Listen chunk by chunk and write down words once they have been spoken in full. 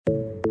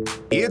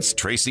It's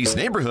Tracy's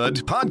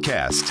Neighborhood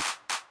Podcast.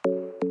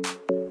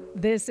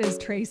 This is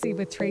Tracy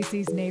with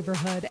Tracy's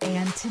Neighborhood,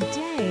 and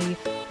today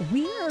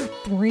we are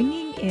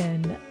bringing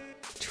in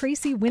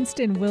Tracy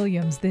Winston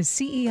Williams, the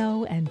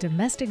CEO and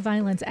domestic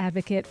violence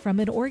advocate from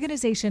an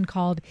organization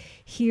called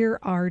Here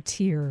Are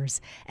Tears.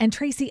 And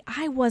Tracy,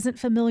 I wasn't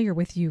familiar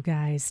with you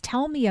guys.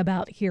 Tell me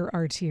about Here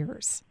Are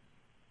Tears.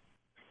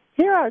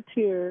 Here Are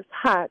Tears,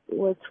 HOT,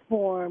 was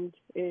formed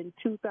in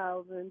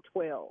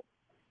 2012.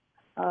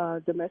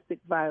 Domestic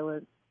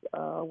violence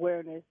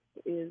awareness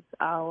is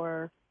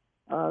our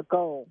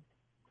goal.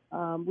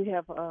 We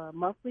have a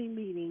monthly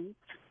meeting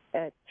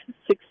at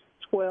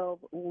 612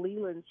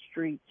 Leland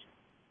Street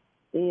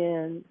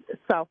in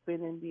South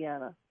Bend,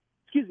 Indiana.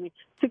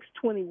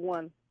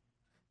 621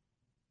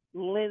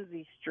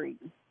 Lindsay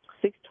Street.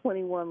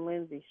 621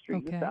 Lindsay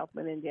Street in South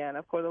Bend,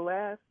 Indiana, for the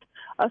last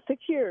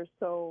 6 years.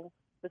 So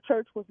the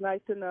church was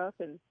nice enough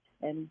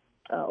and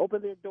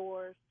opened their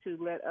doors to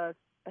let us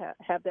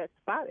have that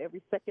spot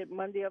every second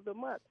Monday of the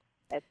month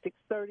at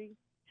 6:30.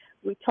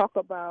 We talk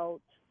about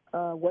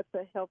what's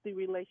a healthy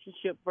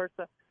relationship versus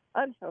an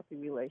unhealthy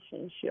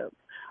relationship.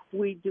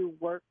 We do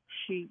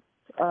worksheets,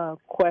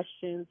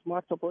 questions,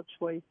 multiple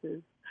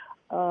choices,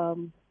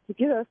 to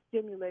get us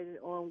stimulated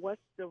on what's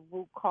the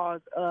root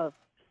cause of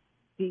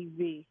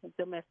DV,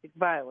 domestic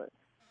violence.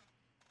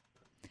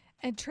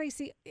 And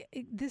Tracy,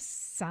 this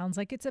sounds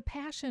like it's a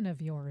passion of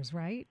yours,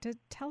 right?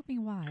 Tell me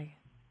why.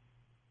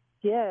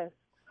 Yes.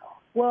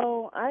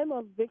 Well, I'm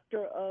a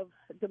victim of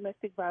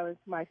domestic violence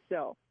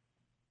myself.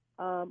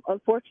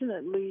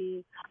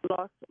 Unfortunately, I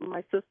lost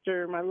my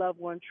sister, my loved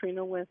one,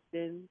 Trina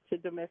Winston, to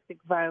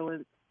domestic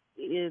violence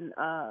in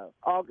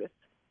August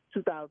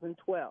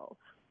 2012.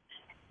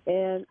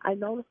 And I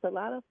noticed a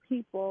lot of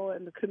people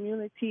in the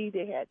community,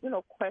 they had,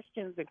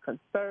 questions and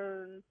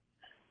concerns,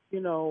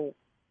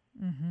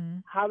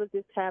 how did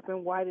this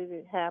happen? Why did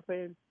it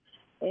happen?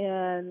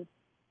 And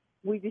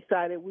we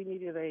decided we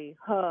needed a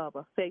hub,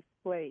 a safe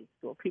place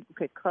where people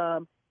could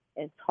come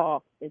and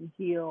talk and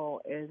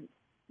heal and,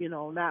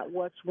 not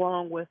what's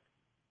wrong with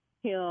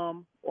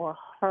him or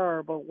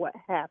her, but what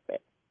happened.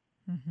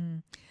 Mm-hmm.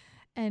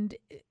 And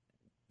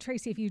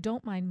Tracy, if you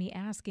don't mind me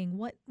asking,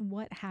 what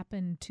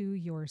happened to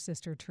your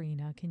sister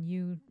Trina? Can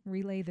you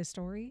relay the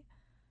story?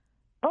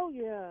 Oh,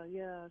 yeah.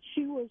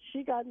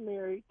 She got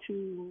married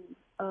to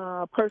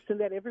a person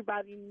that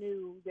everybody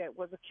knew that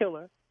was a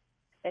killer,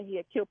 and he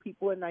had killed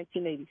people in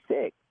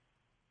 1986.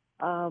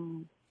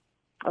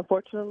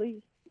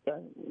 Unfortunately,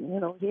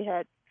 he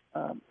had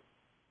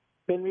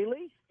been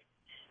released.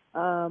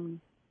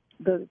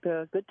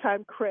 The good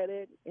time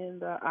credit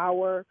in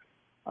our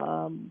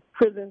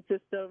prison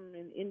system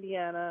in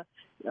Indiana,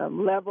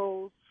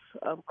 levels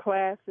of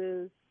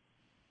classes,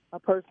 a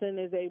person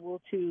is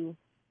able to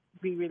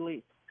be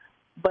released.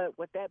 But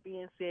with that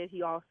being said,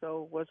 he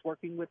also was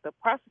working with the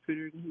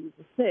prosecutor, and he was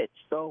a snitch.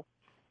 So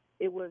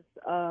it was,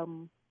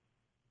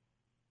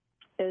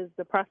 as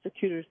the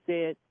prosecutor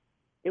said,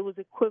 it was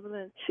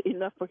equivalent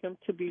enough for him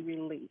to be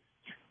released.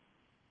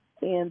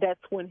 And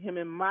that's when him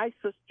and my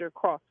sister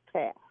crossed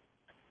paths.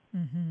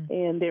 Mm-hmm.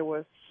 And there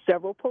were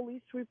several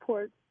police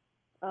reports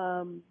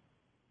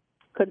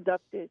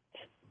conducted.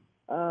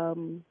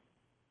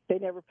 They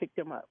never picked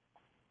him up.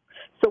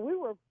 So we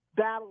were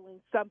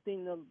battling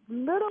something a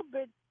little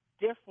bit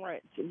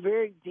different,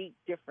 very deep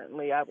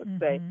differently, I would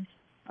say,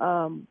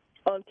 on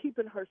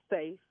keeping her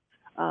safe.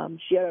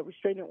 She had a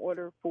restraining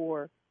order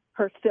for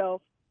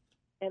herself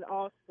and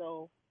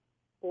also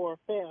for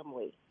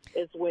family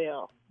as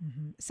well.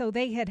 Mm-hmm. So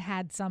they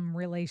had some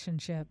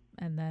relationship,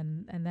 and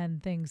then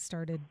things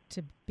started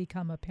to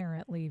become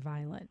apparently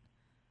violent.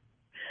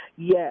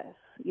 Yes.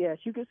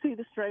 You can see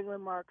the strangle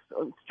marks,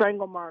 on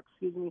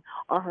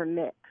her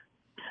neck.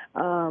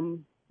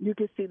 You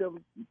can see the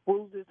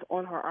bruises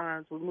on her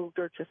arms. We moved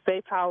her to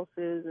safe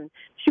houses, and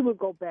she would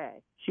go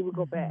back.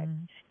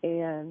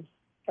 And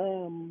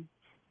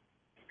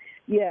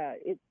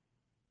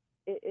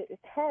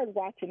it's hard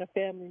watching a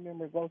family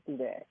member go through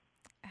that.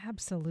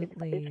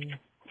 Absolutely. It's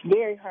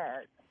very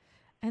hard.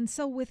 And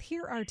so with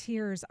Here Are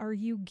Tears, are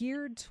you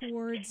geared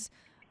towards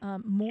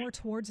more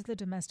towards the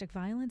domestic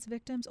violence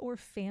victims or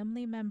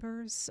family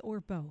members,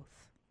 or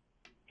both?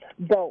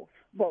 Both.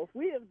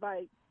 We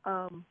invite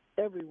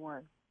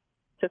everyone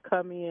to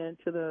come in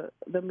to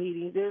the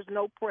meetings. There's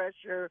no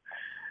pressure.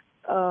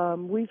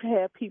 We've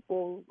had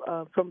people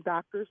from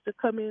doctors to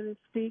come in and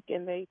speak,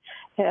 and they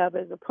have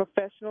as a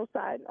professional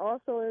side and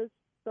also as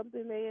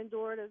something they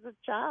endured as a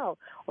child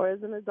or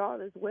as an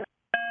adult as well.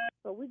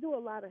 So we do a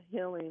lot of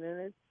healing, and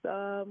it's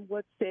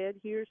what's said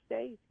here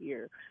stays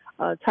here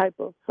type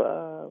of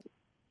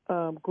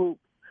group.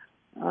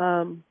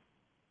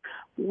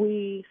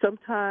 We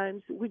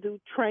do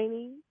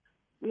training.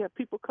 We have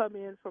people come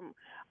in from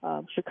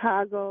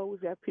Chicago.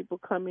 We've had people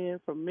come in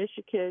from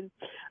Michigan.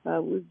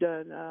 We've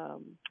done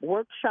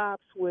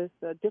workshops with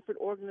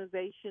different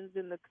organizations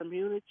in the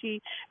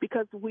community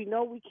because we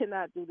know we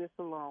cannot do this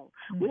alone.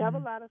 Mm-hmm. We have a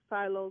lot of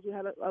silos. We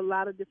have a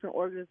lot of different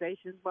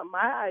organizations, but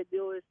my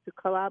ideal is to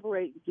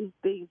collaborate and do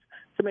things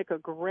to make a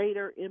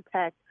greater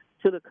impact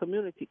to the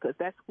community because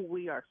that's who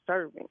we are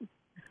serving.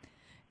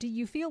 Do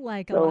you feel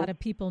like a So lot of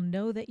people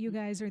know that you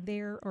guys are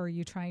there, or are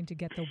you trying to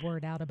get the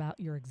word out about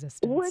your we're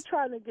existence?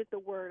 trying to get the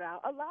word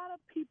out. A lot of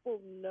people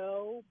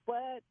know,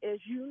 but as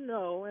you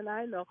know, and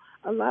I know,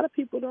 a lot of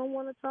people don't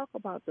want to talk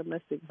about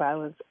domestic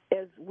violence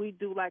as we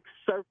do like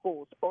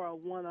circles or a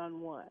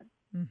one-on-one.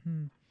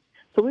 Mm-hmm.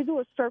 So we do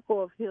a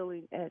circle of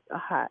healing at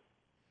AHOT.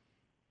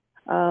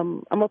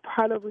 I'm a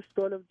part of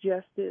restorative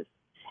justice,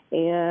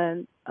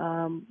 and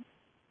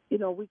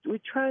we're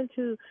trying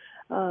to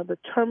the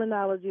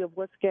terminology of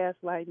what's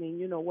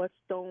gaslighting, what's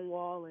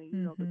stonewalling, the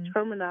Mm-hmm.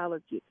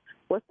 terminology.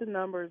 What's the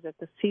numbers at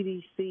the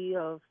CDC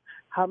of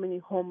how many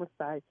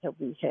homicides have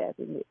we had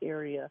in the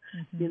area?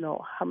 Mm-hmm.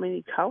 How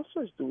many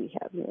counselors do we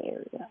have in the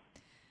area?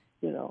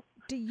 You know,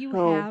 Do you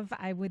so have,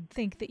 I would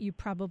think that you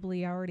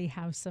probably already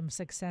have some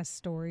success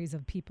stories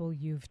of people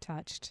you've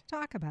touched.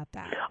 Talk about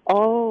that.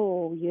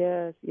 oh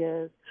yes,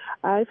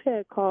 I've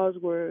had calls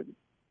where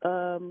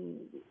um,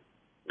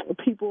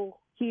 people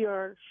he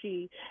or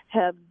she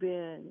have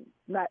been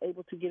not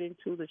able to get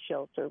into the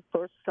shelter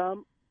for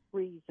some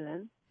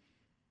reason.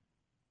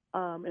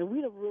 And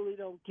we really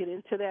don't get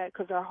into that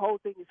because our whole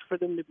thing is for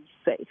them to be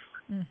safe.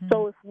 Mm-hmm.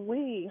 So if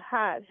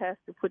HOT has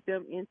to put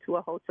them into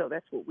a hotel,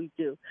 that's what we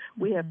do.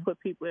 We have Mm-hmm. put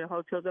people in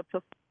hotels up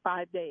to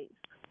 5 days.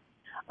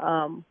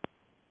 Um,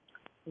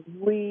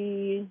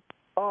 we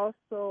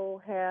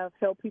also have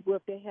helped people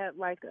if they had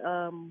like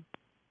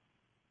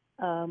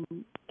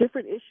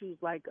different issues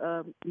like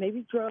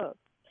maybe drugs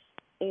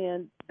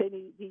and they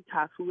need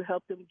detox. We would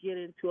help them get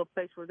into a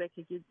place where they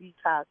can get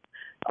detox.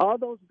 All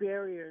those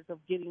barriers of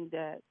getting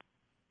that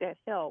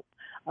help,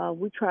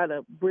 we try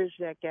to bridge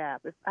that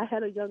gap. If I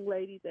had a young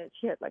lady that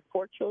she had like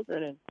 4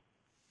 children,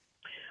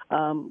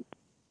 and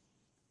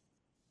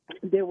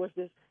there was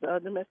this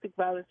domestic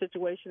violence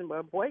situation with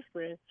her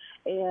boyfriend,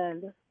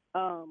 and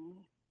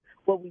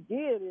what we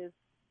did is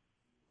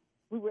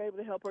we were able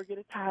to help her get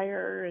a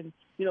tire and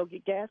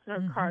get gas in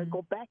her car and Mm-hmm.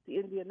 go back to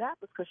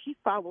Indianapolis because she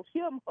followed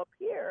him up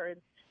here,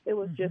 and it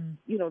was just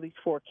Mm-hmm. these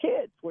 4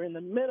 kids were in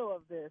the middle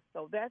of this.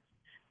 So that's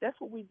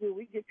what we do.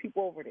 We get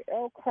people over to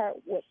Elkhart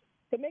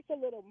to make a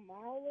little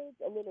mileage,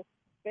 a little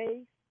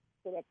space,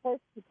 so that person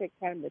can take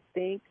time to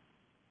think,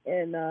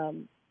 and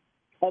on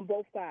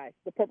both sides,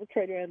 the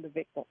perpetrator and the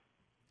victim.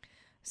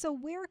 So,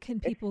 where can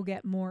people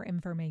get more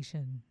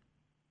information?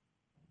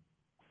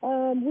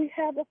 We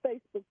have a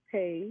Facebook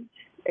page.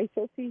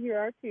 HOT Here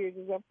Our Tears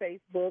is on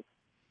Facebook.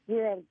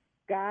 We're on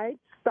Guide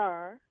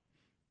Star.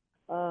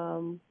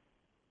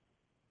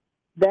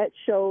 That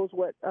shows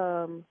what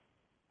a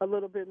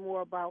little bit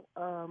more about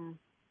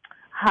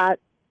HOT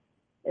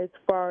as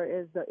far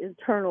as the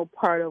internal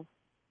part of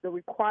the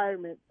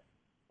requirements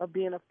of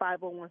being a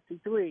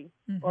 501c3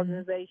 Mm-hmm.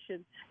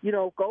 organization.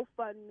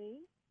 GoFundMe,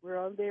 we're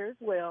on there as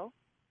well.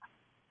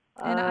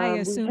 And I We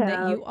assume that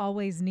have, you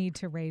always need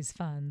to raise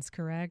funds,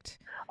 correct?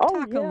 oh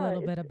Talk a yeah,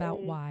 little it's bit about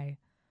a, why.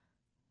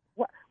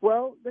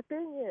 well, the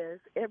thing is,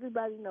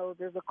 everybody knows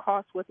there's a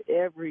cost with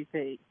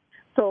everything.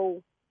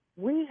 So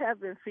we have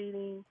been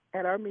feeding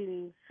at our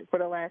meetings for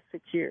the last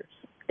 6 years.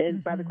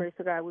 And by the Mm-hmm. grace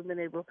of God, we've been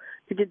able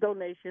to get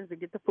donations and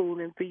get the food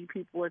and feed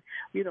people and,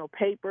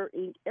 paper,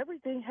 ink.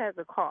 Everything has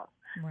a cost.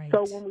 Right.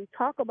 So when we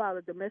talk about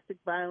a domestic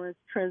violence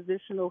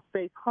transitional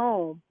safe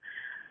home,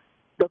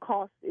 the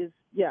cost is,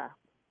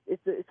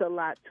 it's a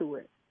lot to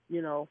it,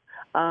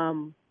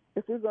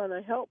 If we're going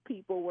to help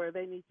people where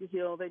they need to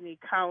heal, they need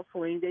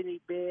counseling, they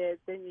need beds,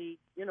 they need,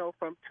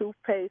 from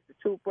toothpaste to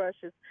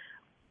toothbrushes,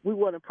 we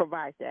want to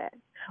provide that.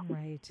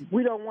 Right.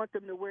 We don't want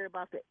them to worry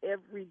about the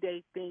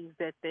everyday things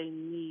that they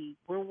need.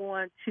 We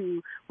want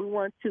to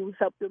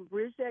help them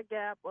bridge that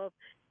gap of,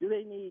 do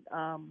they need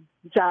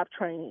job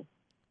training?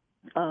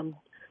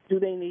 Do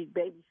they need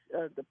the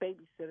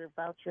babysitter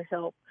voucher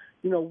help?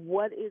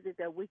 What is it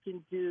that we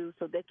can do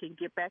so they can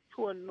get back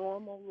to a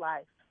normal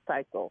life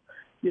cycle?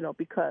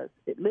 Because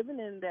living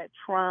in that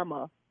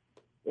trauma,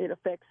 it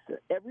affects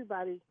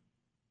everybody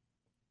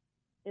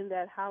in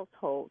that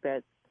household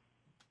that's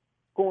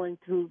going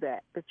through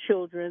that, the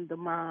children, the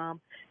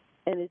mom,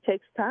 and it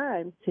takes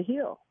time to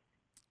heal.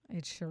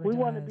 It sure We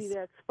does. want to be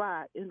that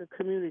spot in the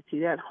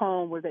community, that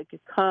home where they could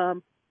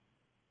come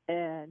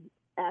and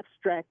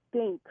abstract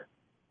think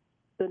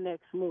the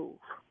next move,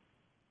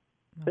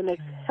 the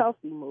next Okay.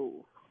 healthy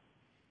move.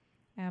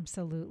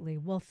 Absolutely.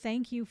 Well,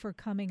 thank you for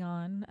coming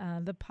on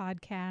the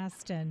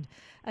podcast. And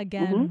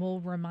again, Mm-hmm.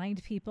 we'll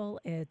remind people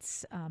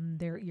it's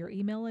your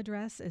email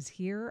address is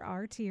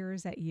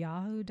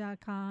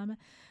hereourtears@yahoo.com.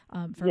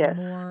 For Yes,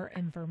 more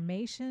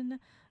information,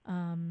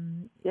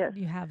 yes,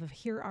 you have a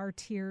Here Our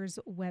Tears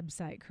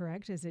website,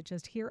 correct? Is it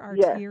just yes.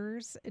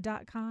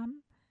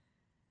 hereourtears.com?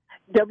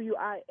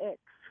 WIX,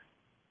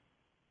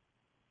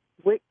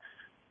 Wix,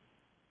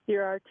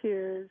 Here Our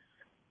Tears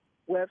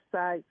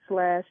website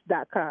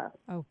 /.com.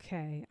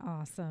 Okay,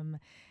 awesome.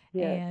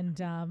 Yes,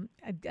 And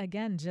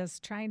again,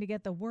 just trying to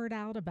get the word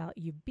out about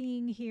you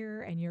being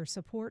here and your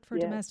support for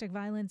yes. domestic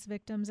violence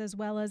victims, as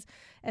well as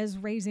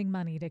raising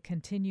money to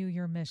continue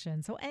your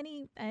mission. So,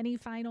 any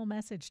final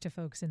message to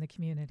folks in the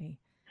community?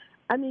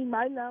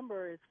 My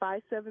number is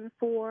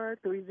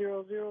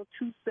 574-300-2747.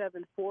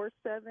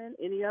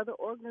 Any other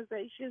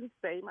organizations,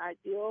 same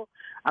ideal.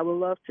 I would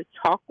love to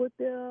talk with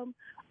them.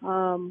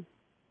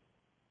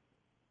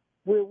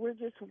 We're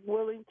just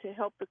willing to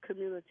help the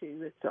community.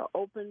 It's an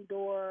open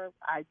door,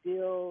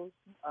 ideals.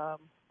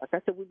 Like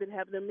I said, we've been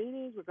having the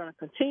meetings. We're going to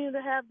continue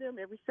to have them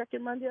every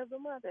second Monday of the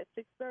month at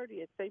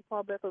 6:30 at St.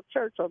 Paul Bethel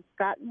Church on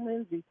Scott and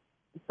Lindsay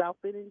in South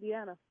Bend,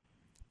 Indiana.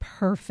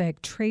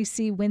 Perfect.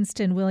 Tracy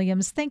Winston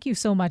Williams, thank you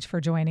so much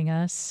for joining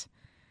us.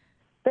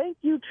 Thank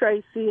you,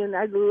 Tracy, and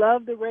I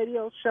love the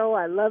radio show.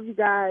 I love you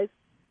guys.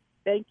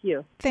 Thank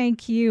you.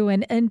 Thank you.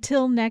 And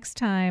until next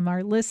time,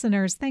 our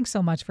listeners, thanks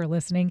so much for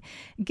listening.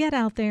 Get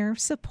out there,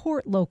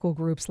 support local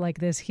groups like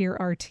this. Here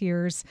are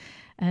Tears.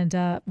 And,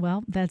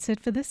 that's it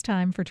for this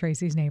time for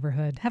Tracy's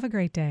Neighborhood. Have a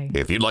great day.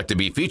 If you'd like to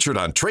be featured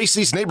on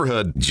Tracy's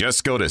Neighborhood,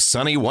 just go to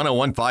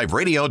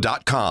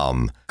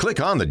sunny1015radio.com. Click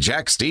on the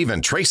Jack, Steve,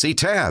 and Tracy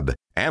tab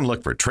and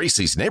look for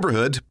Tracy's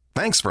Neighborhood.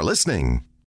 Thanks for listening.